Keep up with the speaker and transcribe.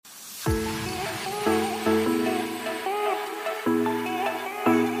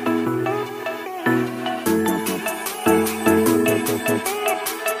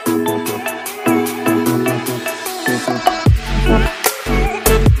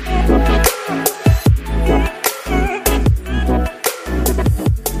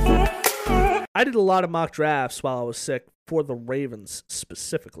I did a lot of mock drafts while I was sick for the Ravens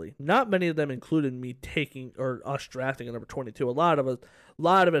specifically. Not many of them included me taking or us drafting at number 22. A lot of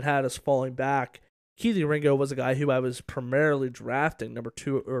it had us falling back. Keely Ringo was a guy who I was primarily drafting number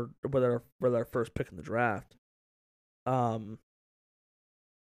 2 or with our first pick in the draft. But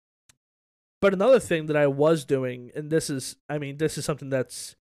another thing that I was doing, and this is something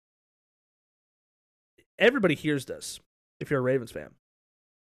that's everybody hears this if you're a Ravens fan.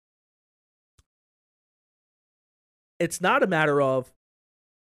 It's not a matter of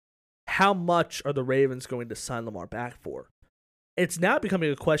how much are the Ravens going to sign Lamar back for. It's now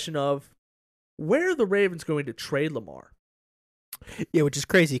becoming a question of where are the Ravens going to trade Lamar? Yeah, which is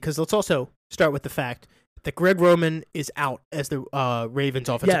crazy because let's also start with the fact that Greg Roman is out as the Ravens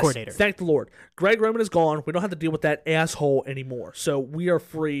offensive coordinator. Thank the Lord. Greg Roman is gone. We don't have to deal with that asshole anymore. So we are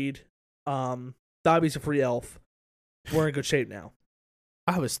freed. Dobby's a free elf. We're in good shape now.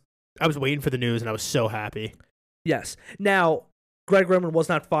 I was waiting for the news and I was so happy. Yes. Now, Greg Roman was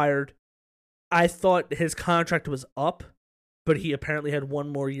not fired. I thought his contract was up, but he apparently had one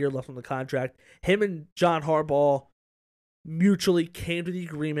more year left on the contract. Him and John Harbaugh mutually came to the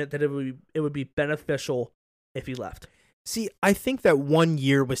agreement that it would be beneficial if he left. See, I think that 1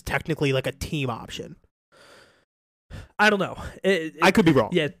 year was technically like a team option. I don't know. I could be wrong.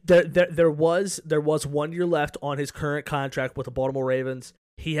 Yeah, there was 1 year left on his current contract with the Baltimore Ravens.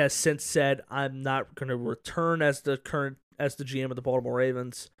 He has since said, "I'm not going to return as the GM of the Baltimore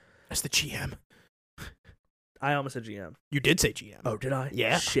Ravens." As the GM. I almost said GM. You did say GM. Oh, did I?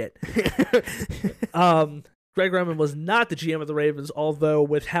 Yeah. Shit. Greg Roman was not the GM of the Ravens, although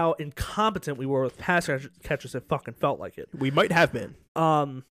with how incompetent we were with pass catchers, it fucking felt like it. We might have been.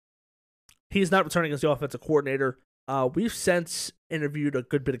 He's not returning as the offensive coordinator. We've since interviewed a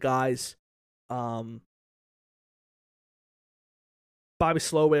good bit of guys. Bobby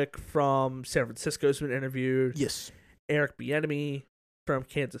Slowick from San Francisco's been interviewed. Yes. Eric Bieniemy from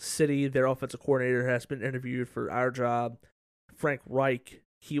Kansas City, their offensive coordinator, has been interviewed for our job. Frank Reich,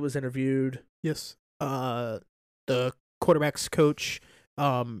 he was interviewed. Yes. The quarterback's coach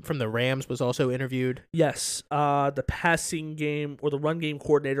from the Rams was also interviewed. Yes. The passing game or the run game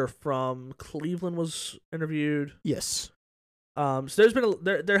coordinator from Cleveland was interviewed. Yes. So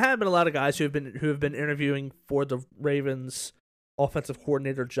there have been a lot of guys who have been interviewing for the Ravens offensive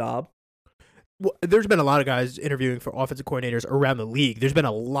coordinator job. Well, there's been a lot of guys interviewing for offensive coordinators around the league. There's been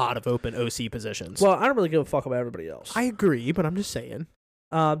a lot of open OC positions. Well, I don't really give a fuck about everybody else. I agree, but I'm just saying.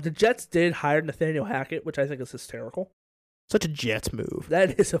 The Jets did hire Nathaniel Hackett, which I think is hysterical. Such a Jets move.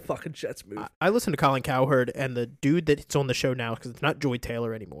 That is a fucking Jets move. I listened to Colin Cowherd, and the dude that's on the show now, because it's not Joy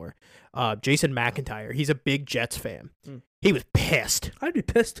Taylor anymore, Jason McIntyre, he's a big Jets fan. He was pissed. I'd be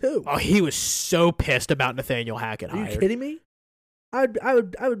pissed too. Oh, he was so pissed about Nathaniel Hackett. Are you kidding me? I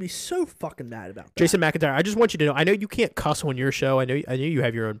would be so fucking mad about that. Jason McIntyre, I just want you to know, I know you can't cuss on your show. I know you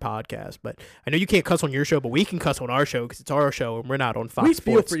have your own podcast, but I know you can't cuss on your show, but we can cuss on our show because it's our show and we're not on Fox We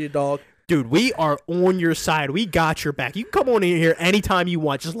Sports. feel for you, dog. Dude, we are on your side. We got your back. You can come on in here anytime you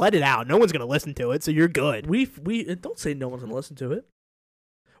want. Just let it out. No one's going to listen to it, so you're good. We don't say no one's going to listen to it.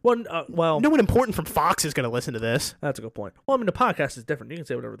 Well, no one important from Fox is going to listen to this. That's a good point. Well, I mean, the podcast is different. You can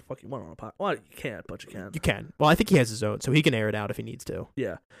say whatever the fuck you want on a podcast. Well, you can't, but you can. You can. Well, I think he has his own, so he can air it out if he needs to.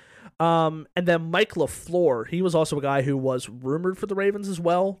 Yeah. And then Mike LaFleur, he was also a guy who was rumored for the Ravens as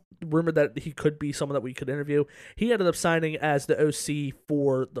well. Rumored that he could be someone that we could interview. He ended up signing as the OC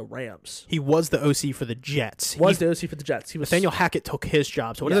for the Rams. He was the OC for the Jets. The OC for the Jets. Nathaniel Hackett took his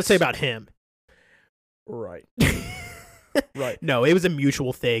job, so what does that say about him? Right. Right. No, it was a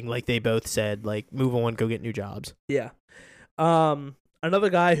mutual thing. Like they both said, like move on, go get new jobs. Yeah. Another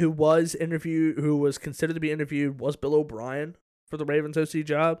guy who was considered to be interviewed was Bill O'Brien for the Ravens OC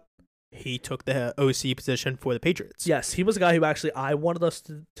job. He took the OC position for the Patriots. Yes, he was a guy who actually I wanted us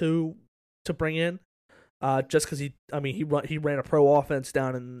to bring in, just because he ran a pro offense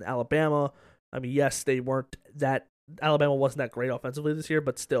down in Alabama. I mean, yes, they weren't that. Alabama wasn't that great offensively this year,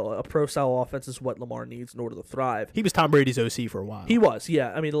 but still, a pro-style offense is what Lamar needs in order to thrive. He was Tom Brady's OC for a while. He was,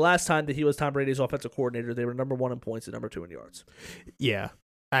 yeah. I mean, the last time that he was Tom Brady's offensive coordinator, they were number 1 in points and number 2 in yards. Yeah.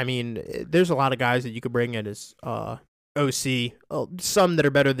 I mean, there's a lot of guys that you could bring in as OC, some that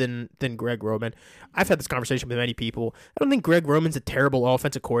are better than Greg Roman. I've had this conversation with many people. I don't think Greg Roman's a terrible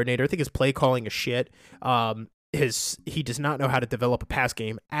offensive coordinator. I think his play calling is shit. He does not know how to develop a pass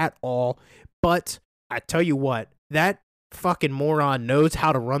game at all. But I tell you what, that fucking moron knows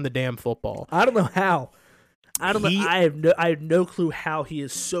how to run the damn football. I don't know how. I don't know. I have no clue how he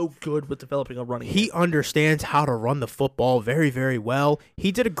is so good with developing a running game. He understands how to run the football very, very well.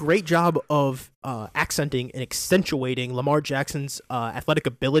 He did a great job of accenting and accentuating Lamar Jackson's athletic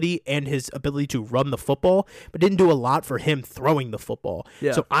ability and his ability to run the football, but didn't do a lot for him throwing the football.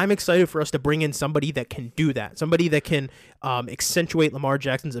 Yeah. So I'm excited for us to bring in somebody that can do that, somebody that can accentuate Lamar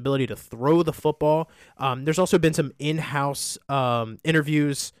Jackson's ability to throw the football. There's also been some in-house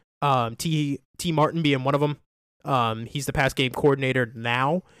interviews, T. Martin being one of them. He's the pass game coordinator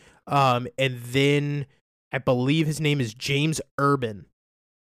now. And then I believe his name is James Urban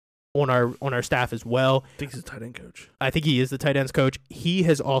on our staff as well. I think he's a tight end coach. I think he is the tight ends coach. He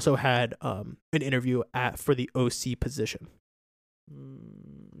has also had an interview for the OC position.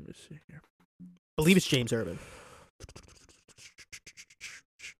 Let me see here. I believe it's James Urban.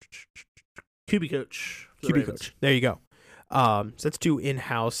 QB coach. QB coach. There you go. So that's two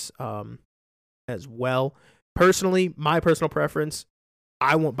in-house as well. Personally, my personal preference,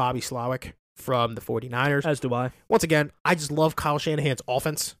 I want Bobby Slowick from the 49ers. As do I. Once again, I just love Kyle Shanahan's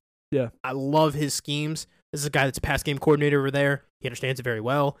offense. Yeah. I love his schemes. This is a guy that's a pass game coordinator over there. He understands it very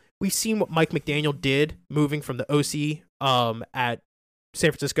well. We've seen what Mike McDaniel did moving from the OC at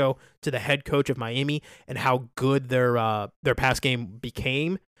San Francisco to the head coach of Miami and how good their pass game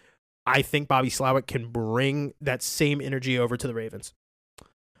became. I think Bobby Slowick can bring that same energy over to the Ravens.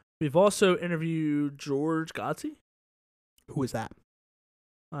 We've also interviewed George Godsey. Who is that?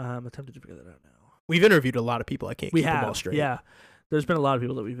 I'm attempting to figure that out now. We've interviewed a lot of people. I can't keep them all straight. Yeah. There's been a lot of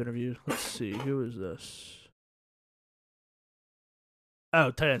people that we've interviewed. Let's see. Who is this? Oh,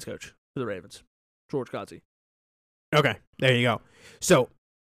 tight ends coach for the Ravens. George Godsey. Okay, there you go. So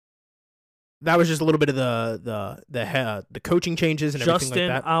that was just a little bit of the coaching changes and everything Justin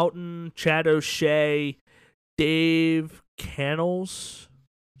like that. Outen, Chad O'Shea, Dave Cannells,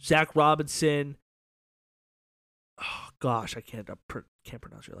 Zach Robinson. Oh gosh, I can't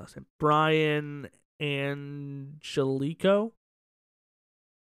pronounce your last name. Brian Angelico.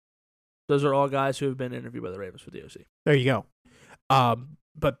 Those are all guys who have been interviewed by the Ravens for the OC. There you go.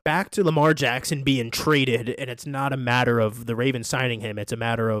 But back to Lamar Jackson being traded, and it's not a matter of the Ravens signing him. It's a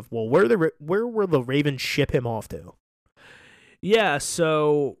matter of, well, where will the Ravens ship him off to? Yeah,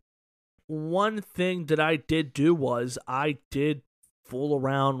 so one thing that I did do was I did fool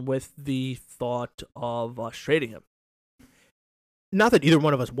around with the thought of us trading him. Not that either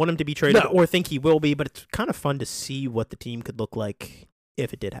one of us want him to be traded or think he will be, but it's kind of fun to see what the team could look like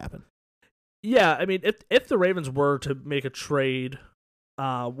if it did happen. Yeah, I mean, if the Ravens were to make a trade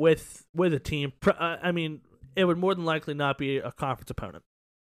with a team, I mean, it would more than likely not be a conference opponent.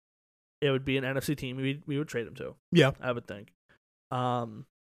 It would be an NFC team we would trade him to. Yeah, I would think. The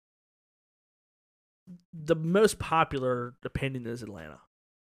most popular opinion is Atlanta,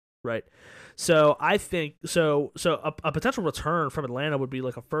 right? So I think a potential return from Atlanta would be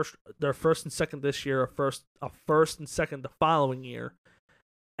like their first and second this year, a first and second the following year.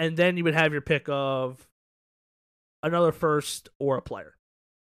 And then you would have your pick of another first or a player.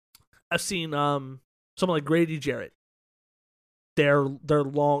 I've seen someone like Grady Jarrett. Their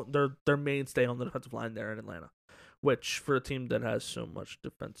mainstay on the defensive line there in Atlanta, which for a team that has so much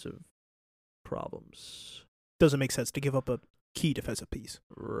defensive problems doesn't make sense to give up a key defensive piece.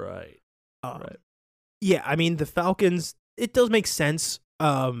 Right. Right. Yeah, I mean the Falcons. It does make sense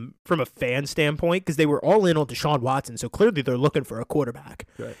from a fan standpoint because they were all in on Deshaun Watson, so clearly they're looking for a quarterback.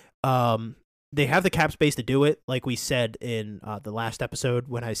 Right. They have the cap space to do it, like we said in the last episode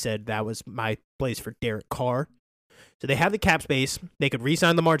when I said that was my place for Derek Carr. So they have the cap space. They could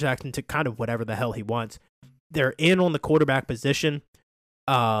re-sign Lamar Jackson to kind of whatever the hell he wants. They're in on the quarterback position.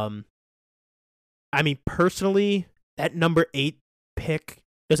 I mean, personally, that number 8 pick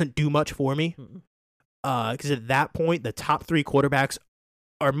doesn't do much for me. Because at that point, the top 3 quarterbacks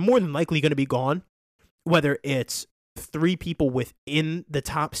are more than likely going to be gone. Whether it's 3 people within the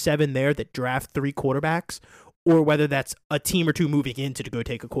top 7 there that draft 3 quarterbacks, or whether that's a team or 2 moving in to go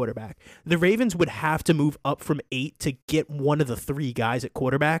take a quarterback. The Ravens would have to move up from 8 to get one of the 3 guys at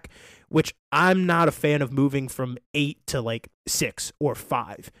quarterback, which I'm not a fan of moving from 8 to like 6 or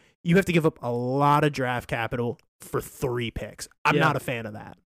 5. You have to give up a lot of draft capital for 3 picks. I'm not a fan of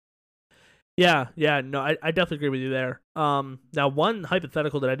that. Yeah, no, I definitely agree with you there. Now one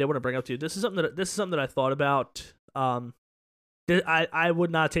hypothetical that I did want to bring up to you. This is something that I thought about. I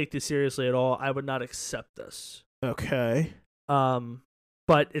would not take this seriously at all. I would not accept this. Okay.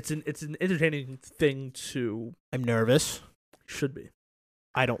 But it's an entertaining thing to. I'm nervous. Should be.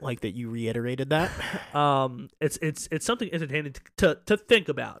 I don't like that you reiterated that. It's something entertaining to think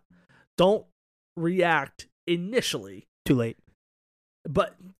about. Don't react initially. Too late.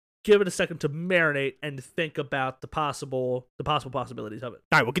 But give it a second to marinate and think about the possible possibilities of it.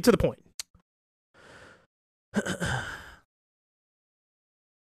 All right, we'll get to the point.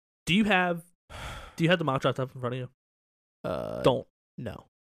 Do you have the mock draft up in front of you? Don't. No.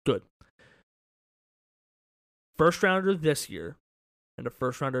 Good. First rounder this year and a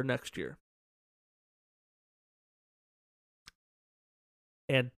first rounder next year.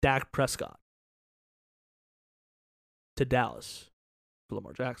 And Dak Prescott to Dallas for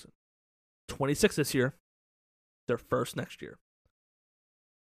Lamar Jackson. 26 this year, their first next year.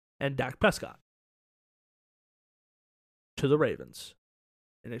 And Dak Prescott to the Ravens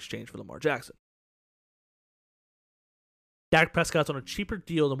in exchange for Lamar Jackson. Dak Prescott's on a cheaper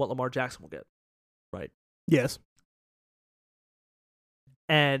deal than what Lamar Jackson will get, right? Yes.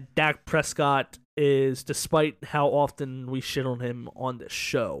 And Dak Prescott is, despite how often we shit on him on this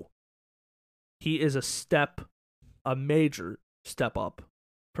show, he is a major step up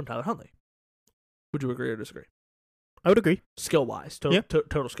from Tyler Huntley. Would you agree or disagree? I would agree. Skill-wise,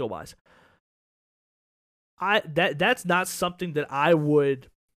 total skill-wise. That's not something that I would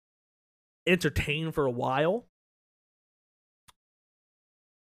entertain for a while.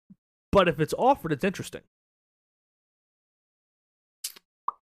 But if it's offered, it's interesting.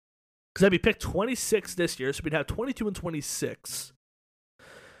 Because I'd be picked 26 this year, so we'd have 22 and 26.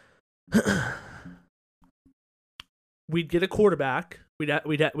 We'd get a quarterback. We'd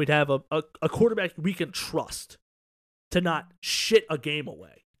have a quarterback we can trust to not shit a game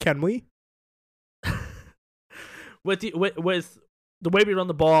away. Can we? With the way we run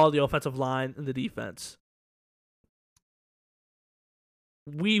the ball, the offensive line, and the defense,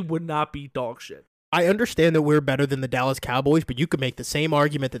 we would not be dog shit. I understand that we're better than the Dallas Cowboys, but you could make the same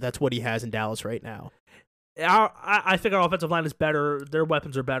argument that that's what he has in Dallas right now. I think our offensive line is better. Their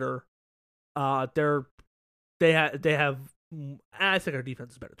weapons are better. They have. I think our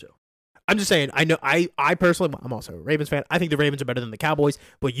defense is better too. I'm just saying. I know. I personally, I'm also a Ravens fan. I think the Ravens are better than the Cowboys,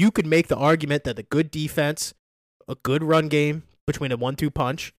 but you could make the argument that the good defense, a good run game between a 1-2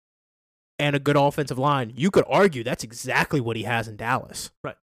 punch, and a good offensive line, you could argue that's exactly what he has in Dallas.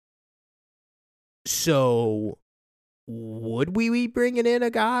 Right. So, would we be bringing in a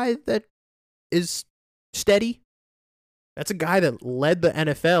guy that is steady? That's a guy that led the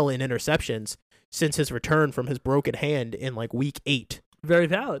NFL in interceptions since his return from his broken hand in like week 8. Very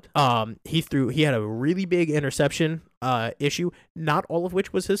valid. He had a really big interception issue, not all of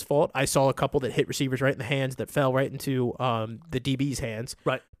which was his fault. I saw a couple that hit receivers right in the hands that fell right into the DB's hands.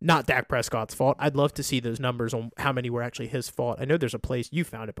 Right. Not Dak Prescott's fault. I'd love to see those numbers on how many were actually his fault. I know there's a place you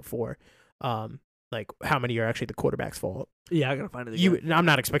found it before. Like how many are actually the quarterback's fault. Yeah, I gotta find it again. I'm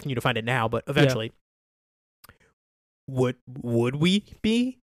not expecting you to find it now, but eventually. Yeah. Would we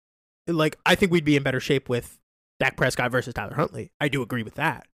be? Like, I think we'd be in better shape with Dak Prescott versus Tyler Huntley. I do agree with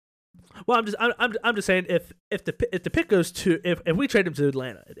that. Well, I'm just saying if the pick goes to if we trade him to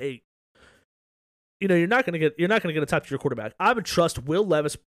Atlanta at 8, you're not gonna get a top tier quarterback. I would trust Will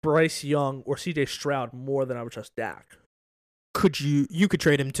Levis, Bryce Young, or C.J. Stroud more than I would trust Dak. You could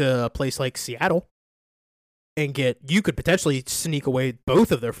trade him to a place like Seattle and you could potentially sneak away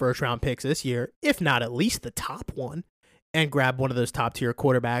both of their first round picks this year, if not at least the top one, and grab one of those top tier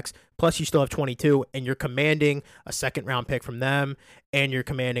quarterbacks. Plus, you still have 22, and you're commanding a second round pick from them, and you're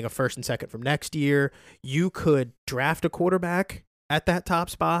commanding a first and second from next year. You could draft a quarterback at that top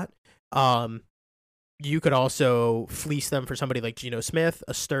spot. You could also fleece them for somebody like Geno Smith,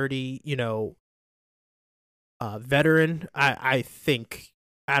 a sturdy, veteran. I think,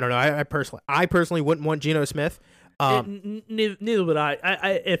 I don't know. I personally wouldn't want Geno Smith. Neither would I.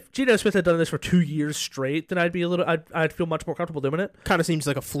 If Geno Smith had done this for 2 years straight, then I'd feel much more comfortable doing it. Kind of seems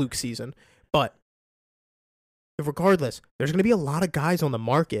like a fluke season, but regardless, there's going to be a lot of guys on the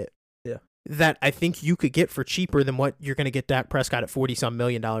market. Yeah. That I think you could get for cheaper than what you're going to get Dak Prescott at $40-some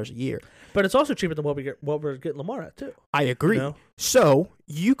million a year. But it's also cheaper than what we're getting Lamar at too. I agree. So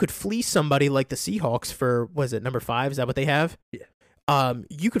you could fleece somebody like the Seahawks for, was it number 5? Is that what they have? Yeah.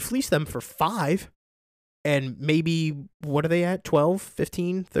 You could fleece them for 5. And maybe, what are they at? 12,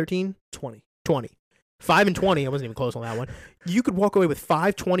 15, 13? 20. 5 and 20. I wasn't even close on that one. You could walk away with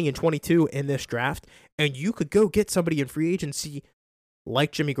 5, 20, and 22 in this draft, and you could go get somebody in free agency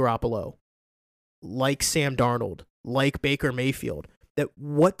like Jimmy Garoppolo, like Sam Darnold, like Baker Mayfield. That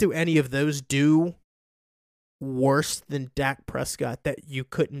what do any of those do worse than Dak Prescott that you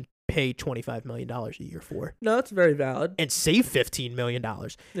couldn't pay $25 million a year for? No, that's very valid. And save $15 million.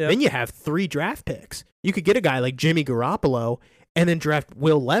 Yeah. Then you have 3 draft picks. You could get a guy like Jimmy Garoppolo and then draft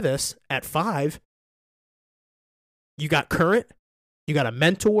Will Levis at 5. You got current, you got a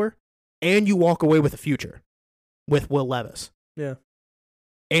mentor, and you walk away with a future with Will Levis. Yeah.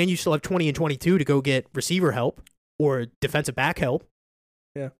 and you still have 20 and 22 to go get receiver help or defensive back help.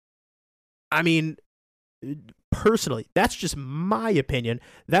 Yeah. I mean, personally, that's just my opinion.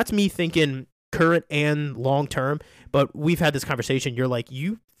 That's me thinking current and long term. But we've had this conversation. You're like,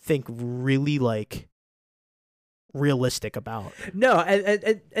 you think really like realistic about. No,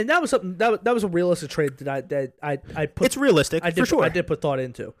 and that was something that was a realistic trade that I put. It's realistic for sure. I did put thought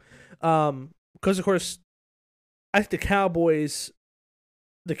into, because of course, I think the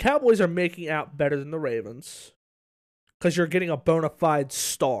Cowboys are making out better than the Ravens, because you're getting a bona fide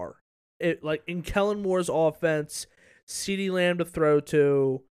star. It like in Kellen Moore's offense, CeeDee Lamb to throw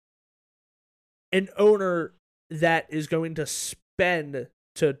to, an owner that is going to spend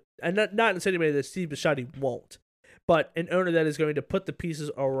to, and not in the same way that Steve Bisciotti won't, but an owner that is going to put the pieces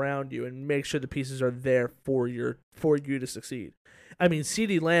around you and make sure the pieces are there for you to succeed. I mean,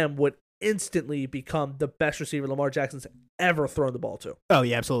 CeeDee Lamb would instantly become the best receiver Lamar Jackson's ever thrown the ball to. Oh,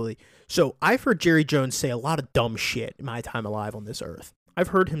 yeah, absolutely. So I've heard Jerry Jones say a lot of dumb shit in my time alive on this earth. I've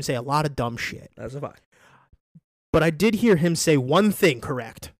heard him say a lot of dumb shit. As have I. But I did hear him say one thing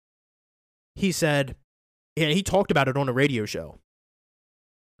correct. He said, and he talked about it on a radio show,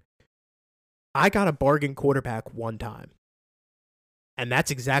 I got a bargain quarterback one time. And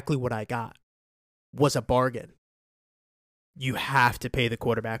that's exactly what I got, was a bargain. You have to pay the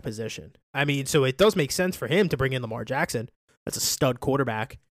quarterback position. I mean, so it does make sense for him to bring in Lamar Jackson. That's a stud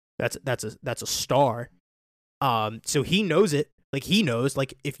quarterback. That's a star. So he knows it. Like, he knows,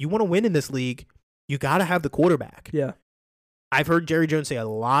 like, if you want to win in this league, you got to have the quarterback. Yeah. I've heard Jerry Jones say a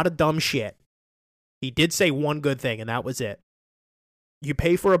lot of dumb shit. He did say one good thing, and that was it. You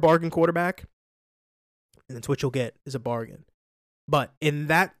pay for a bargain quarterback, and that's what you'll get, is a bargain. But in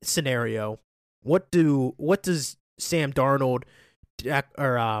that scenario, what does Sam Darnold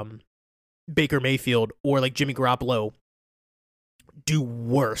or Baker Mayfield or like Jimmy Garoppolo do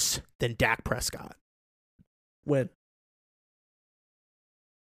worse than Dak Prescott? Win.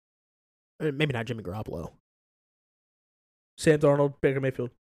 Maybe not Jimmy Garoppolo. Sam Darnold, Baker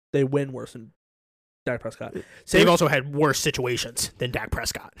Mayfield, they win worse than Dak Prescott. They've also had worse situations than Dak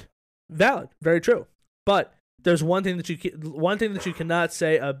Prescott. Valid, very true. But there's one thing that you cannot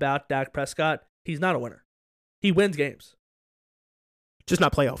say about Dak Prescott. He's not a winner. He wins games, just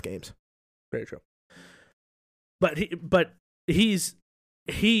not playoff games. Very true. But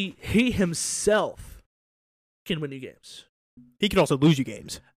he himself can win you games. He can also lose you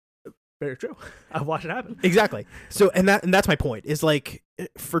games. Very true. I've watched it happen. Exactly. So, and that's my point. Is like,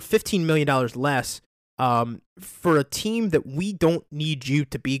 for $15 million less, for a team that we don't need you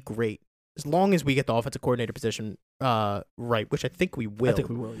to be great, as long as we get the offensive coordinator position right, which I think we will. I think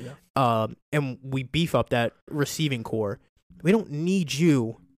we will, yeah. And we beef up that receiving core. We don't need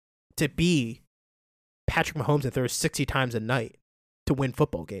you to be Patrick Mahomes that throws 60 times a night to win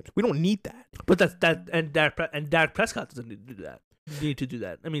football games. We don't need that. But Dak Prescott doesn't need to do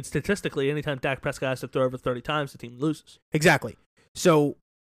that. I mean, statistically, anytime Dak Prescott has to throw over 30 times, the team loses. Exactly. So,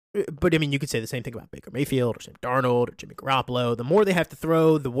 but I mean, you could say the same thing about Baker Mayfield or Sam Darnold or Jimmy Garoppolo. The more they have to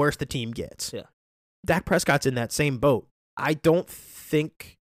throw, the worse the team gets. Yeah. Dak Prescott's in that same boat. I don't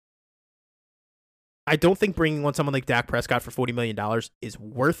think bringing on someone like Dak Prescott for $40 million is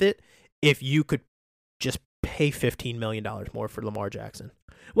worth it if you could just pay $15 million more for Lamar Jackson.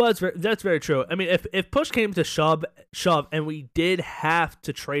 Well, that's very true. I mean, if push came to shove, and we did have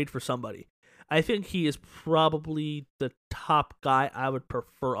to trade for somebody, I think he is probably the top guy I would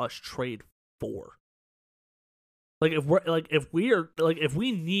prefer us trade for. Like, if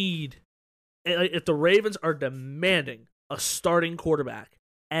the Ravens are demanding a starting quarterback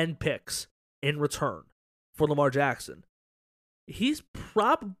and picks in return for Lamar Jackson, he's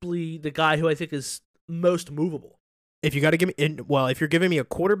probably the guy who I think is most movable. If you got to give me, if you're giving me a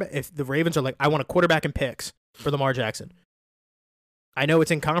quarterback, if the Ravens are like, I want a quarterback and picks for Lamar Jackson, I know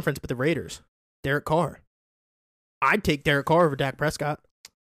it's in conference, but the Raiders, Derek Carr, I'd take Derek Carr over Dak Prescott.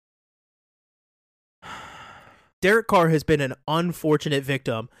 Derek Carr has been an unfortunate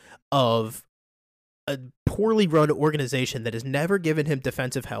victim of a poorly run organization that has never given him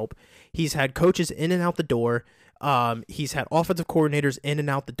defensive help. He's had coaches in and out the door. He's had offensive coordinators in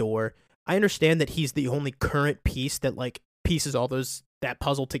and out the door. I understand that he's the only current piece that like pieces all that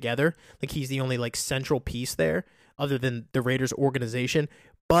puzzle together. Like, he's the only like central piece there other than the Raiders organization.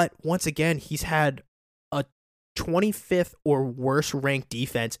 But once again, he's had a 25th or worse ranked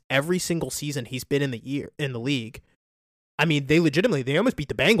defense every single season he's been in the league. I mean, they almost beat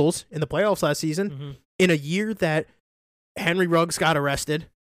the Bengals in the playoffs last season in a year that Henry Ruggs got arrested.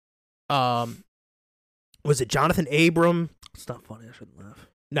 Was it Jonathan Abram? It's not funny. I shouldn't laugh.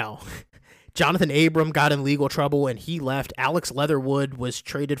 No. Jonathan Abram got in legal trouble and he left. Alex Leatherwood was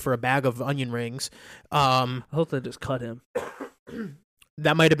traded for a bag of onion rings. I hope they just cut him.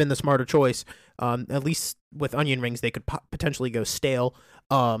 That might have been the smarter choice. At least with onion rings, they could potentially go stale.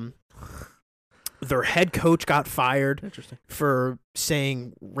 Their head coach got fired for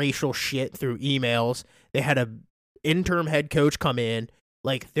saying racial shit through emails. They had a interim head coach come in.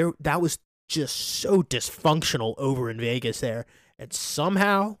 That was just so dysfunctional over in Vegas there. And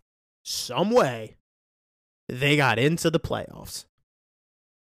somehow, some way, they got into the playoffs.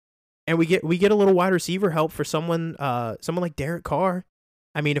 And we get a little wide receiver help for someone like Derek Carr.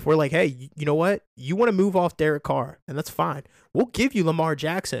 I mean, if we're like, hey, you know what? You want to move off Derek Carr, and that's fine. We'll give you Lamar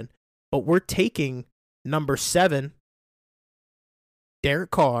Jackson, but we're taking number 7,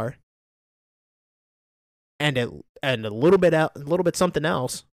 Derek Carr, and a little bit something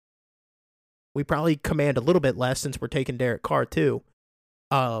else. We probably command a little bit less since we're taking Derek Carr too.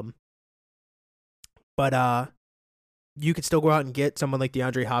 But you could still go out and get someone like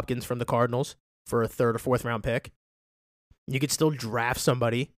DeAndre Hopkins from the Cardinals for a 3rd or 4th round pick. You could still draft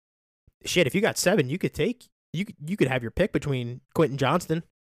somebody. Shit, if you got 7, you could have your pick between Quentin Johnston.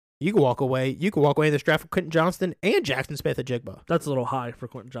 You could walk away. You could walk away in this draft with Quentin Johnston and Jackson Smith-Njigba. That's a little high for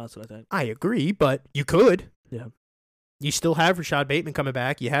Quentin Johnston, I think. I agree, but you could. Yeah. You still have Rashad Bateman coming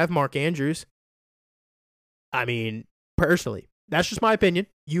back. You have Mark Andrews. I mean, personally, that's just my opinion.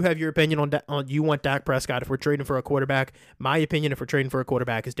 You have your opinion on you want Dak Prescott if we're trading for a quarterback. My opinion, if we're trading for a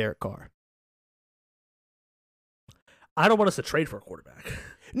quarterback, is Derek Carr. I don't want us to trade for a quarterback.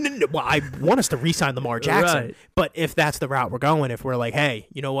 No, well, I want us to re-sign Lamar Jackson. Right. But if that's the route we're going, if we're like, hey,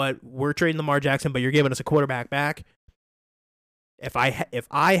 you know what, we're trading Lamar Jackson, but you're giving us a quarterback back. If I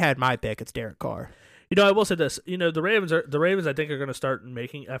had my pick, it's Derek Carr. I will say this. The Ravens, I think, are going to start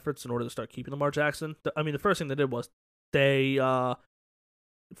making efforts in order to start keeping Lamar Jackson. The first thing they did was they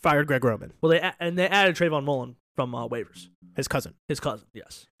fired Greg Roman. Well, they added Trayvon Mullen from waivers. His cousin,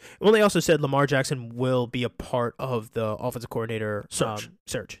 yes. Well, they also said Lamar Jackson will be a part of the offensive coordinator search.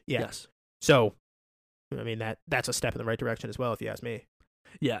 Yeah. Yes. So, I mean that's a step in the right direction as well, if you ask me.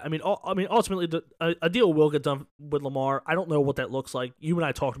 Yeah, I mean, ultimately, a deal will get done with Lamar. I don't know what that looks like. You and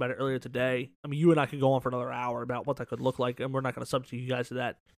I talked about it earlier today. I mean, you and I could go on for another hour about what that could look like, and we're not going to subject you guys to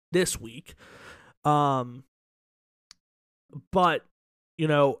that this week. But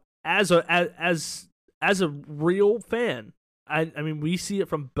as a real fan, I mean, we see it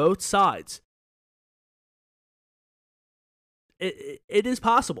from both sides. It is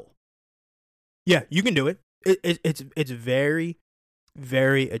possible. Yeah, you can do it. It's very,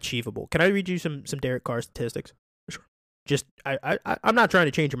 very achievable. Can I read you some Derek Carr statistics? Sure. Just I'm not trying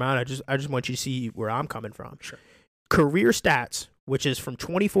to change your mind. I just want you to see where I'm coming from. Sure. Career stats, which is from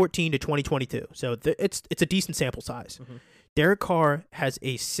 2014 to 2022, so it's a decent sample size. Mm-hmm. Derek Carr has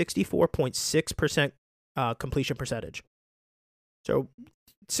a 64.6% completion percentage. So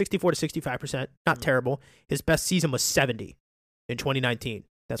 64 to 65%, not terrible. His best season was 70 in 2019.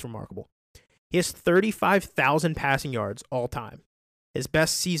 That's remarkable. He has 35,000 passing yards all time. His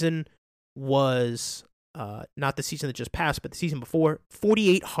best season was not the season that just passed, but the season before,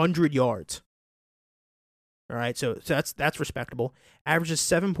 4,800 yards. All right, so that's respectable. Averages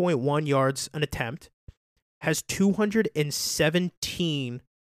 7.1 yards an attempt. Has 217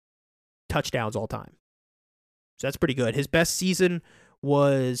 touchdowns all time. So that's pretty good. His best season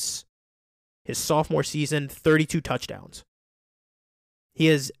was his sophomore season, 32 touchdowns. He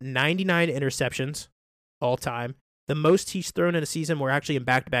has 99 interceptions all time. The most he's thrown in a season were actually in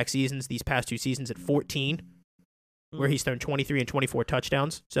back-to-back seasons, these past 2 seasons at 14, where he's thrown 23 and 24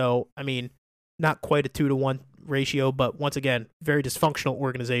 touchdowns. So, I mean, not quite a 2-to-1 ratio, but once again, very dysfunctional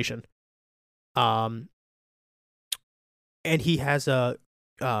organization. And he has a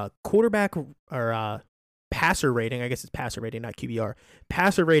quarterback or passer rating, I guess it's passer rating, not QBR,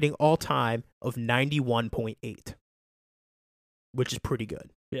 passer rating all time of 91.8, which is pretty good.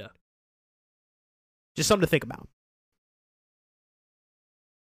 Yeah. Just something to think about.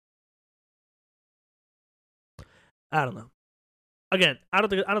 I don't know. Again, I don't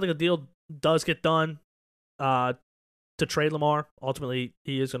think a deal does get done to trade Lamar. Ultimately,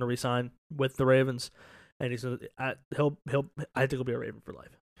 he is going to resign with the Ravens, and he's going to I think he'll be a Raven for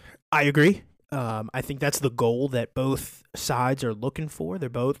life. I agree. I think that's the goal that both sides are looking for. They're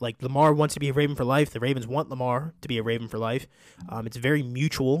both like Lamar wants to be a Raven for life. The Ravens want Lamar to be a Raven for life. It's very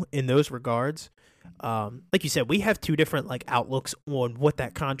mutual in those regards. Like you said, we have 2 different outlooks on what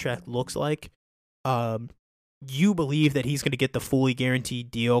that contract looks like. You believe that he's going to get the fully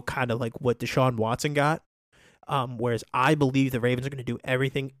guaranteed deal, kind of like what Deshaun Watson got. Whereas I believe the Ravens are going to do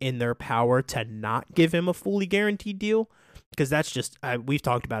everything in their power to not give him a fully guaranteed deal, because that's just we've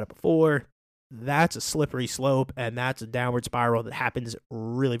talked about it before. that's a slippery slope, and that's a downward spiral that happens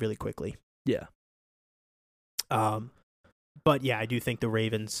really, really quickly. Yeah. But yeah, I do think the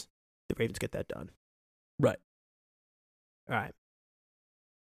Ravens get that done. Right. All right.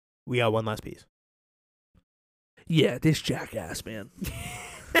 We got one last piece. Yeah, this jackass, man.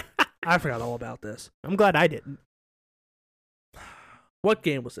 I forgot all about this. I'm glad I didn't. What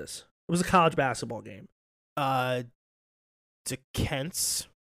game was this? It was a college basketball game. To Kent's,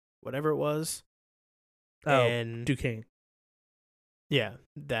 whatever it was. Oh, and Duquesne. Yeah,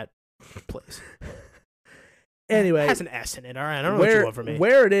 that place. Anyway, it has an S in it. All right, I don't know what you want from me.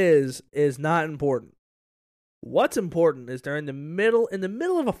 Where it is not important. What's important is they're in the middle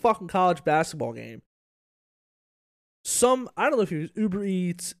of a fucking college basketball game. I don't know if it was Uber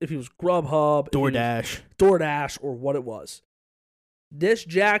Eats, if it was Grubhub, DoorDash, or what it was. This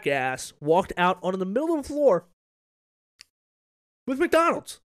jackass walked out onto the middle of the floor with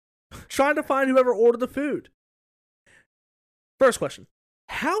McDonald's, trying to find whoever ordered the food. First question: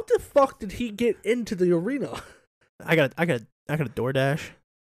 how the fuck did he get into the arena? I got a DoorDash.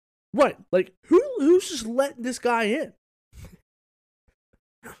 Right, like who's just letting this guy in?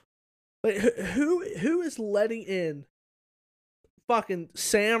 Like who is letting in fucking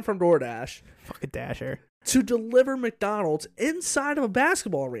Sam from DoorDash, fucking Dasher, to deliver McDonald's inside of a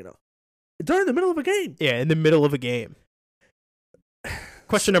basketball arena during the middle of a game? Yeah, in the middle of a game.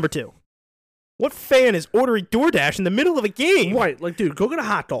 Question number 2. What fan is ordering DoorDash in the middle of a game? Right, like, dude, go get a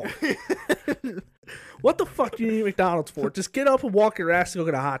hot dog. What the fuck do you need McDonald's for? Just get up and walk your ass and go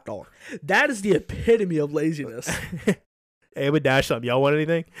get a hot dog. That is the epitome of laziness. Hey, I'm gonna dash something. Y'all want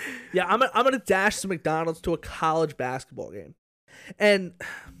anything? Yeah, I'm gonna dash some McDonald's to a college basketball game. And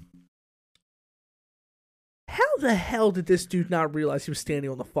how the hell did this dude not realize he was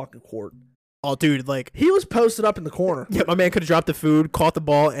standing on the fucking court? Oh, dude, like, he was posted up in the corner. Yeah, my man could have dropped the food, caught the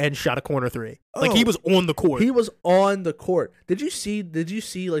ball, and shot a corner 3. Like, he was on the court. He was on the court. Did you see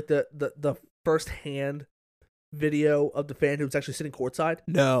like the first hand video of the fan who was actually sitting courtside?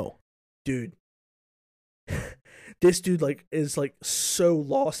 No. Dude. This dude like is like so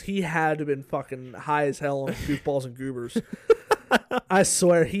lost. He had to have been fucking high as hell on goofballs and goobers. I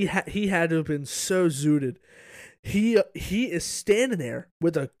swear he had to have been so zooted. He is standing there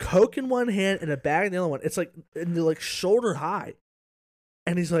with a Coke in one hand and a bag in the other one. It's like in the shoulder high.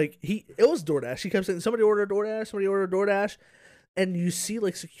 And he's like, it was DoorDash. He kept saying, somebody ordered DoorDash. And you see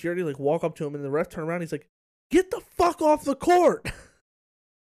like security like walk up to him and the ref turn around. He's like, get the fuck off the court.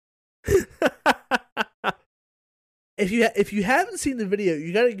 If you haven't seen the video,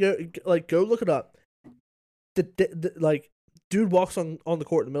 you gotta go look it up. The dude walks on the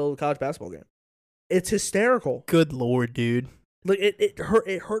court in the middle of the college basketball game. It's hysterical. Good lord, dude. Like it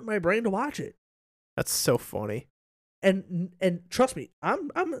hurt my brain to watch it. That's so funny. And trust me, I'm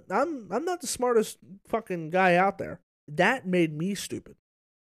not the smartest fucking guy out there. That made me stupid.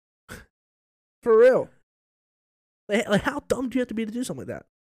 For real. Like how dumb do you have to be to do something like that?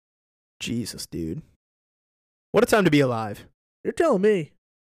 Jesus, dude. What a time to be alive. You're telling me.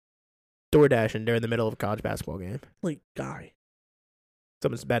 DoorDashing during the middle of a college basketball game. Like, guy.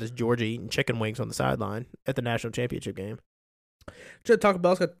 Something as bad as Georgia eating chicken wings on the sideline at the national championship game. Did you know Taco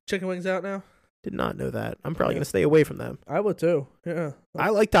Bell's got chicken wings out now? Did not know that. I'm probably going to stay away from them. I would too. Yeah. I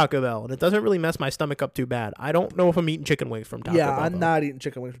like Taco Bell, and it doesn't really mess my stomach up too bad. I don't know if I'm eating chicken wings from Taco Bell. Yeah, I'm though. not eating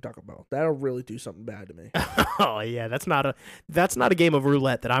chicken wings from Taco Bell. That'll really do something bad to me. Oh, yeah. That's not a game of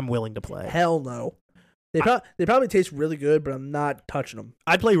roulette that I'm willing to play. Hell no. They probably taste really good, but I'm not touching them.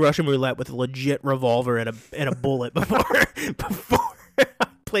 I'd play Russian roulette with a legit revolver and a bullet before I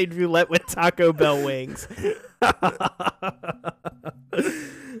played roulette with Taco Bell wings.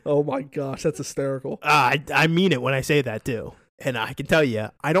 Oh my gosh, that's hysterical. I mean it when I say that too. And I can tell you,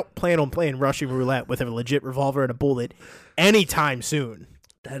 I don't plan on playing Russian roulette with a legit revolver and a bullet anytime soon.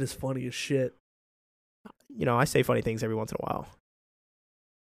 That is funny as shit. You know, I say funny things every once in a while.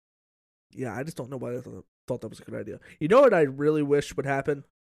 Yeah, I just don't know why I thought that was a good idea. You know what I really wish would happen?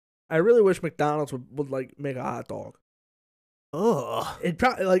 I really wish McDonald's would like make a hot dog. Ugh. It'd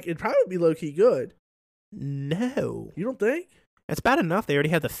probably be low key good. No. You don't think? That's bad enough. They already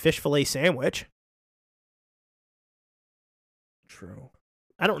had the fish fillet sandwich. True.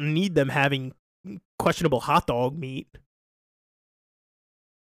 I don't need them having questionable hot dog meat.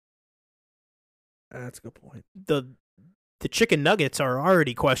 That's a good point. The chicken nuggets are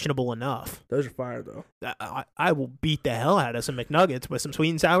already questionable enough. Those are fire, though. I will beat the hell out of some McNuggets with some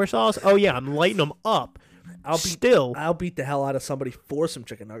sweet and sour sauce. Oh, yeah, I'm lighting them up. I'll beat the hell out of somebody for some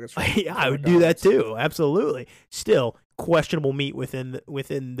chicken nuggets. Yeah, I would do that, too. Absolutely. Still, questionable meat within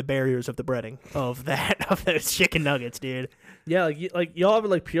the barriers of the breading of those chicken nuggets, dude. Yeah, like y'all ever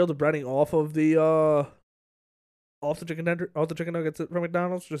like peel the breading off of the chicken nuggets from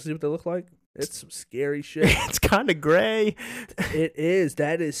McDonald's just to see what they look like? It's some scary shit. It's kind of gray. It is.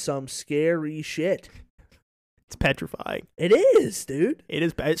 That is some scary shit. It's petrifying. It is, dude. It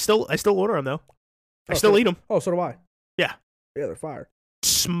is. I still order them though. I still eat them. Oh, so do I. Yeah. Yeah, they're fire.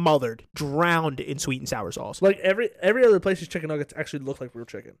 Smothered, drowned in sweet and sour sauce. Like every other place's chicken nuggets actually look like real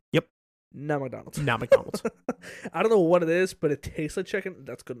chicken. Yep. Not McDonald's. Not McDonald's. I don't know what it is, but it tastes like chicken.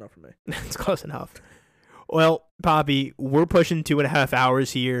 That's good enough for me. It's close enough. Well, Poppy, we're pushing 2.5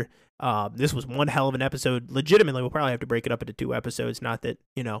 hours here. This was one hell of an episode. Legitimately, we'll probably have to break it up into 2 episodes. Not that,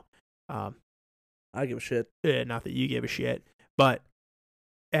 I give a shit. not that you give a shit. But,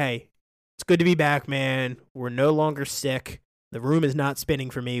 hey, it's good to be back, man. We're no longer sick. The room is not spinning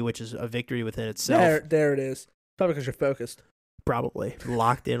for me, which is a victory within itself. There it is. Probably because you're focused. Probably.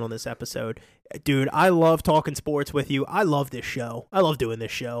 Locked in on this episode. Dude, I love talking sports with you. I love this show. I love doing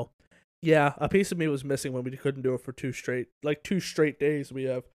this show. Yeah, a piece of me was missing when we couldn't do it for 2 straight days we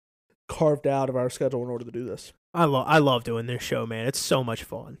have carved out of our schedule in order to do this. I love doing this show, man. It's so much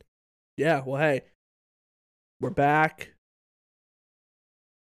fun. Yeah, well, hey, we're back.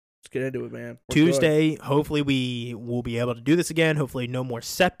 Let's get into it, man. Tuesday, hopefully we will be able to do this again. Hopefully no more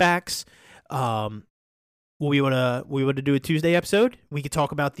setbacks. We'll be able to do a Tuesday episode. We could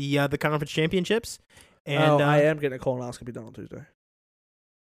talk about the conference championships. And I am getting a colonoscopy done on Tuesday.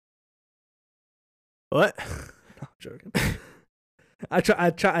 What? No, I'm joking. I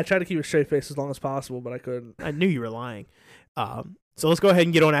try to keep a straight face as long as possible, but I couldn't. I knew you were lying. So let's go ahead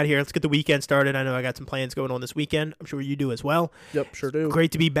and get on out of here. Let's get the weekend started. I know I got some plans going on this weekend. I'm sure you do as well. Yep, sure do.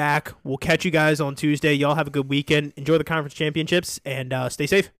 Great to be back. We'll catch you guys on Tuesday. Y'all have a good weekend. Enjoy the conference championships and stay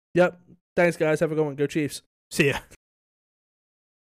safe. Yep. Thanks, guys. Have a good one. Go Chiefs. See ya.